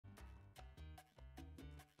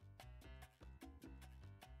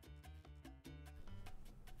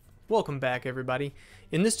Welcome back, everybody.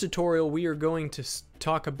 In this tutorial we are going to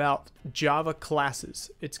talk about Java classes.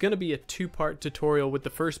 It's going to be a two-part tutorial, with the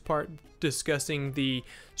first part discussing the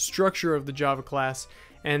structure of the Java class,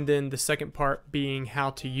 and then the second part being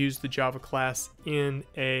how to use the Java class in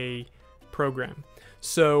a program.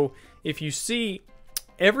 So if you see,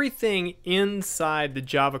 everything inside the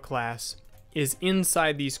Java class is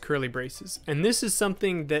inside these curly braces, and this is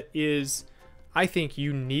something that is, I think,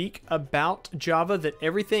 unique about Java, that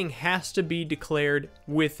everything has to be declared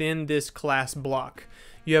within this class block.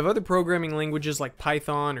 You have other programming languages like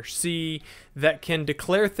Python or C that can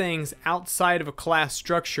declare things outside of a class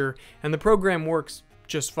structure and the program works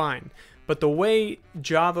just fine. But the way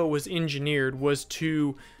Java was engineered was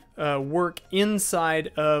to work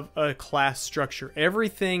inside of a class structure.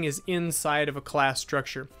 Everything is inside of a class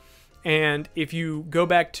structure. And if you go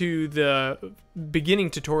back to the beginning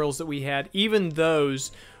tutorials that we had, even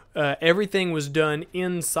those, everything was done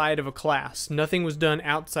inside of a class. Nothing was done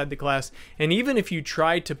outside the class. And even if you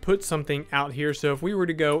try to put something out here, so if we were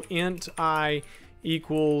to go int I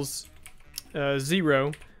equals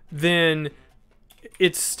 0, then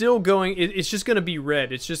it's still going, it's just going to be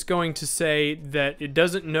red. It's just going to say that it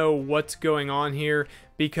doesn't know what's going on here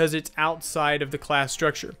because it's outside of the class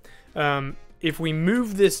structure. If we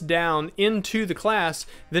move this down into the class,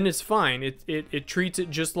 then it's fine. It treats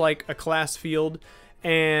it just like a class field,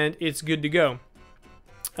 and it's good to go.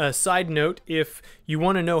 Side note, if you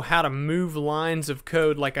want to know how to move lines of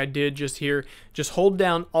code like I did just here, just hold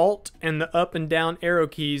down Alt and the up and down arrow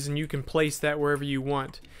keys, and you can place that wherever you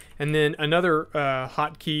want. And then another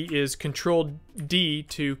hotkey is Control D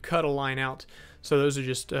to cut a line out. So those are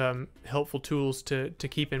just helpful tools to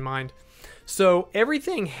keep in mind. So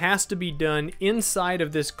everything has to be done inside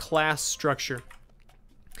of this class structure.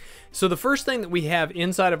 So the first thing that we have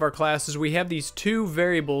inside of our class is we have these two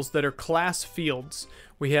variables that are class fields.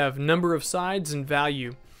 We have number of sides and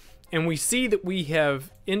value. And we see that we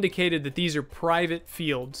have indicated that these are private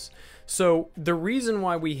fields. So the reason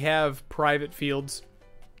why we have private fields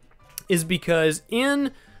is because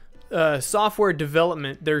in software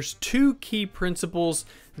development, there's two key principles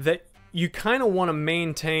that you kind of want to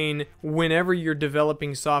maintain whenever you're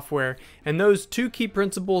developing software. And those two key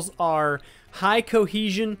principles are high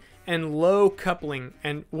cohesion and low coupling.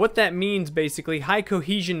 And what that means, basically, high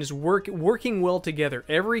cohesion is working well together.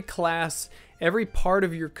 Every class, every part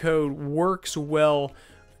of your code works well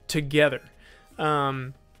together.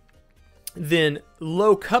 Then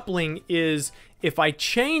low coupling is if I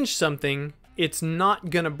change something, it's not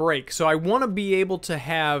gonna break. So I want to be able to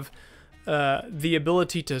have the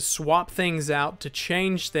ability to swap things out, to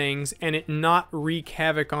change things, and it not wreak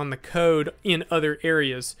havoc on the code in other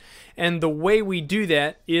areas. And the way we do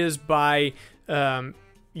that is by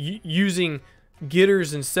using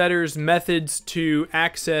getters and setters methods to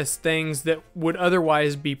access things that would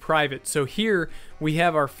otherwise be private. So here we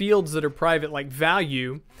have our fields that are private, like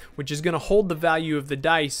value, which is going to hold the value of the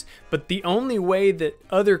dice, but the only way that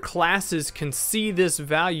other classes can see this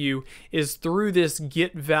value is through this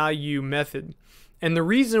getValue method. And the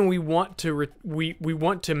reason we want to we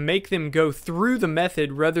want to make them go through the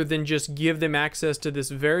method rather than just give them access to this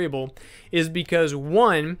variable is because,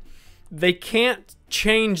 one, they can't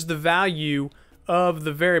change the value of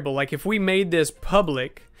the variable. Like if we made this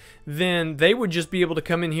public, then they would just be able to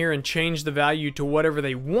come in here and change the value to whatever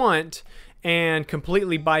they want and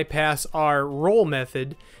completely bypass our roll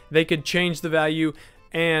method. They could change the value,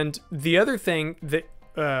 and the other thing that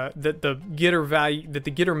the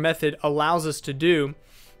getter method allows us to do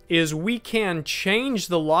is we can change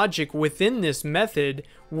the logic within this method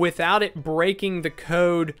without it breaking the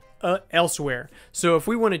code elsewhere. So if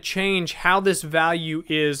we want to change how this value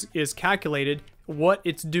is calculated, what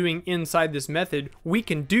it's doing inside this method, we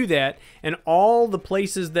can do that, and all the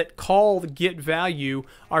places that call the getValue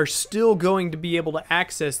are still going to be able to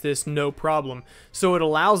access this no problem. So it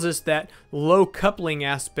allows us that low coupling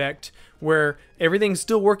aspect where everything's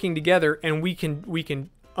still working together, and we can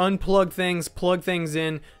unplug things, plug things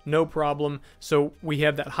in, no problem. So we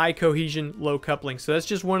have that high cohesion, low coupling. So that's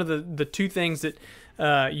just one of the two things that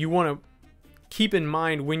you want to keep in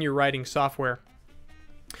mind when you're writing software.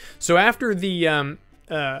 So after the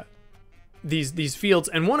these fields,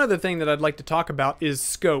 and one other thing that I'd like to talk about is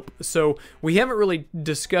scope. So we haven't really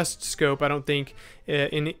discussed scope, I don't think,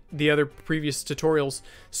 in the other previous tutorials.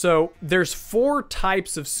 So there's 4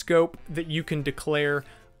 types of scope that you can declare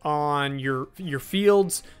on your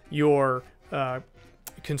fields, your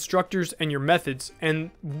constructors, and your methods.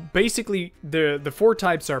 And basically the 4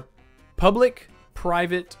 types are public,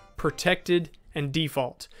 private, protected, and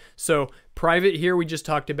default. So private here we just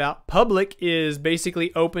talked about. Public is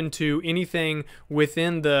basically open to anything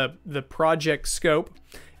within the project scope.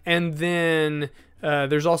 And then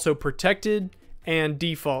there's also protected and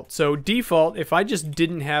default. So default, if I just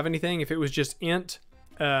didn't have anything, if it was just int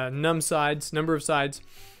number of sides,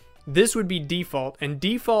 this would be default, and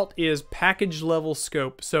default is package level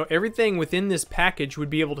scope. So everything within this package would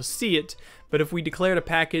be able to see it, but if we declared a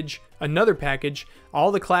package, another package,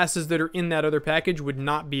 all the classes that are in that other package would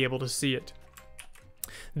not be able to see it.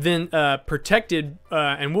 Then protected,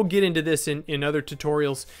 and we'll get into this in other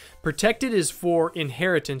tutorials, protected is for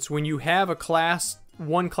inheritance. When you have a class,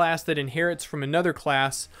 one class that inherits from another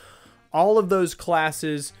class, all of those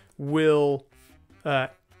classes will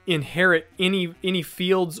inherit any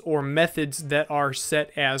fields or methods that are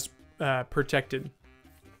set as protected.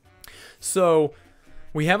 So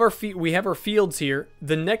we have our fields here.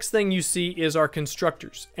 The next thing you see is our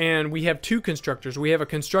constructors, and we have two constructors. We have a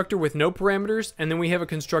constructor with no parameters, and then we have a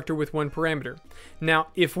constructor with one parameter. Now,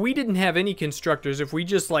 if we didn't have any constructors, if we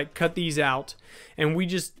just like cut these out and we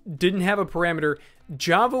just didn't have a parameter,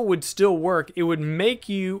 Java would still work. It would make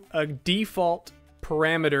you a default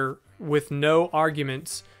parameter with no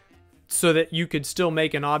arguments so that you could still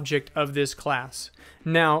make an object of this class.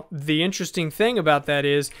 Now, the interesting thing about that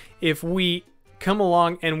is if we come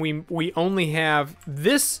along and we only have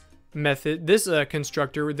this method, this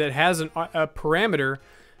constructor that has a parameter,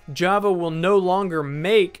 Java will no longer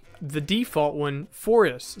make the default one for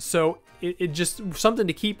us. So it just something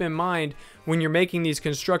to keep in mind when you're making these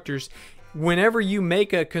constructors. Whenever you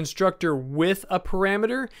make a constructor with a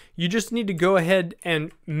parameter, you just need to go ahead and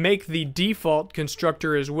make the default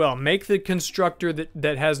constructor as well. Make the constructor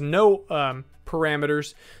that has no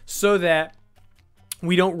parameters, so that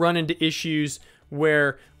we don't run into issues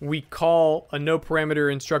where we call a no parameter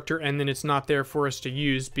constructor and then it's not there for us to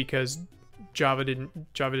use because Java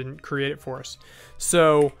didn't create it for us.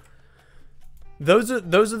 So those are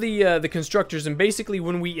the constructors, and basically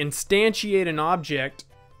when we instantiate an object,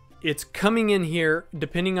 it's coming in here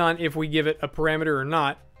depending on if we give it a parameter or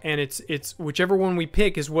not, and it's whichever one we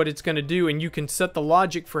pick is what it's going to do, and you can set the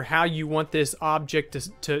logic for how you want this object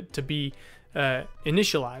to be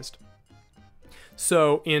initialized.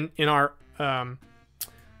 So in our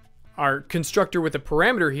constructor with a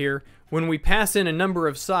parameter here, when we pass in a number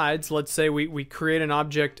of sides, let's say we create an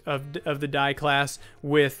object of the die class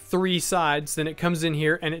with 3 sides, then it comes in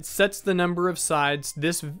here and it sets the number of sides,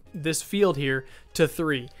 this field here, to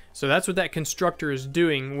 3. So that's what that constructor is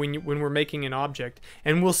doing when we're making an object.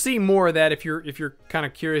 And we'll see more of that if you're kind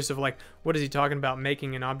of curious of like, what is he talking about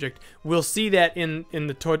making an object? We'll see that in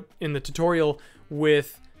the tutorial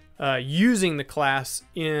with using the class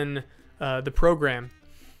in the program.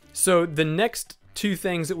 So the next two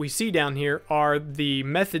things that we see down here are the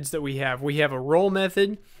methods that we have. We have a roll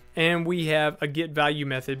method and we have a get value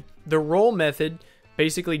method. The roll method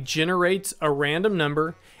basically generates a random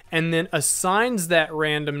number and then assigns that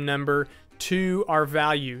random number to our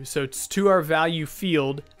value. So it's to our value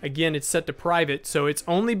field. Again, it's set to private, so it's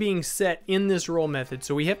only being set in this roll method.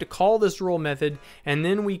 So we have to call this roll method and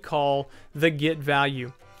then we call the get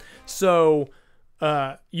value. So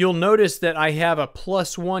you'll notice that I have a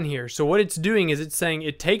 +1 here. So what it's doing is it's saying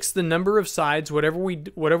it takes the number of sides, whatever we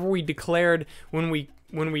declared when we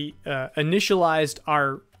initialized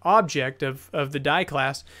our object of the die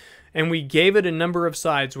class, and we gave it a number of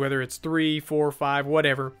sides, whether it's 3, 4, 5,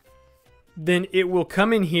 whatever. Then it will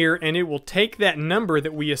come in here and it will take that number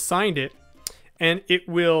that we assigned it, and it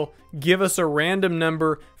will give us a random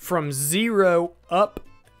number from 0 up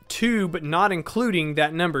to, but not including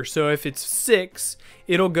that number. So if it's 6,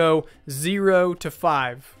 it'll go 0 to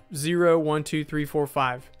 5. 0, 1, 2, 3, 4,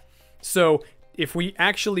 5. So if we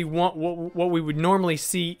actually want what we would normally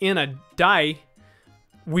see in a die,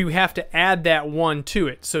 we have to add that 1 to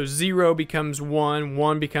it. So 0 becomes 1,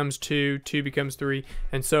 1 becomes 2, 2 becomes 3,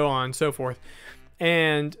 and so on and so forth.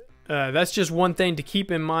 And that's just one thing to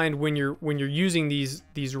keep in mind when you're using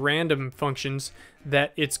these random functions,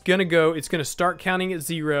 that it's gonna start counting at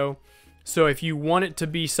 0. So if you want it to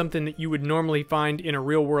be something that you would normally find in a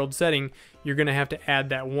real world setting, you're gonna have to add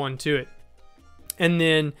that 1 to it. And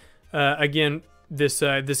then again, this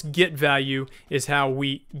get value is how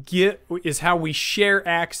we share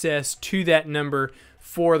access to that number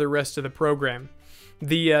for the rest of the program.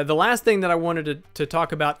 The last thing that I wanted to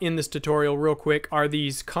talk about in this tutorial real quick are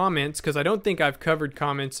these comments, because I don't think I've covered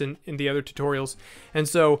comments in the other tutorials. And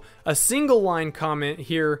so a single line comment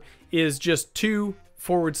here is just 2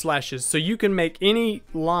 forward slashes. So you can make any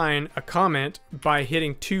line a comment by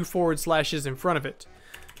hitting 2 forward slashes in front of it.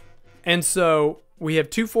 And so we have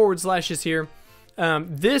 2 forward slashes here.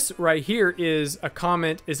 This right here is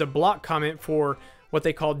a block comment for what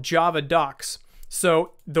they call Java docs.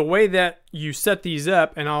 So the way that you set these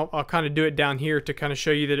up, and I'll kind of do it down here to kind of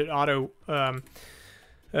show you that it auto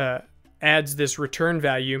adds this return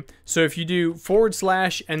value. So if you do /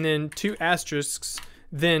 and then 2 asterisks,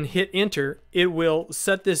 then hit enter, it will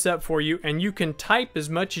set this up for you, and you can type as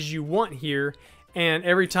much as you want here, and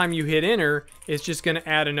every time you hit enter, it's just going to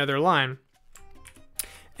add another line.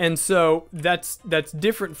 And so that's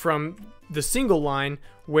different from the single line,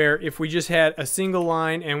 where if we just had a single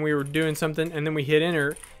line and we were doing something and then we hit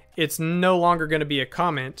enter, it's no longer going to be a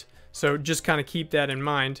comment. So just kind of keep that in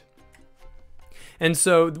mind. And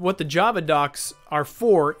so what the Java docs are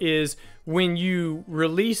for is when you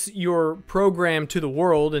release your program to the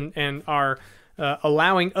world and are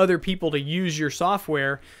allowing other people to use your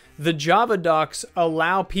software, the Java docs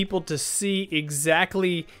allow people to see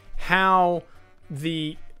exactly how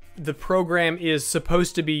the program is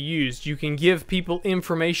supposed to be used. You can give people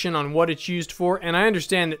information on what it's used for, and I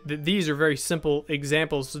understand that these are very simple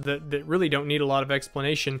examples that really don't need a lot of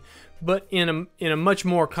explanation, but in a much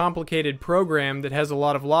more complicated program that has a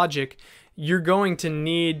lot of logic, you're going to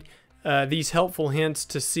need these helpful hints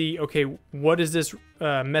to see, okay, what is this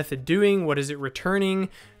method doing? What is it returning?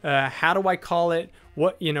 How do I call it?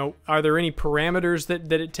 What, are there any parameters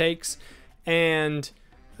that it takes? And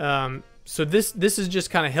so this is just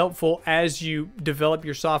kind of helpful as you develop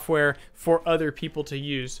your software for other people to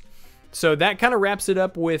use. So that kind of wraps it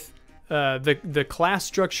up with the class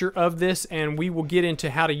structure of this, and we will get into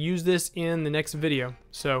how to use this in the next video.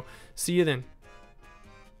 So see you then.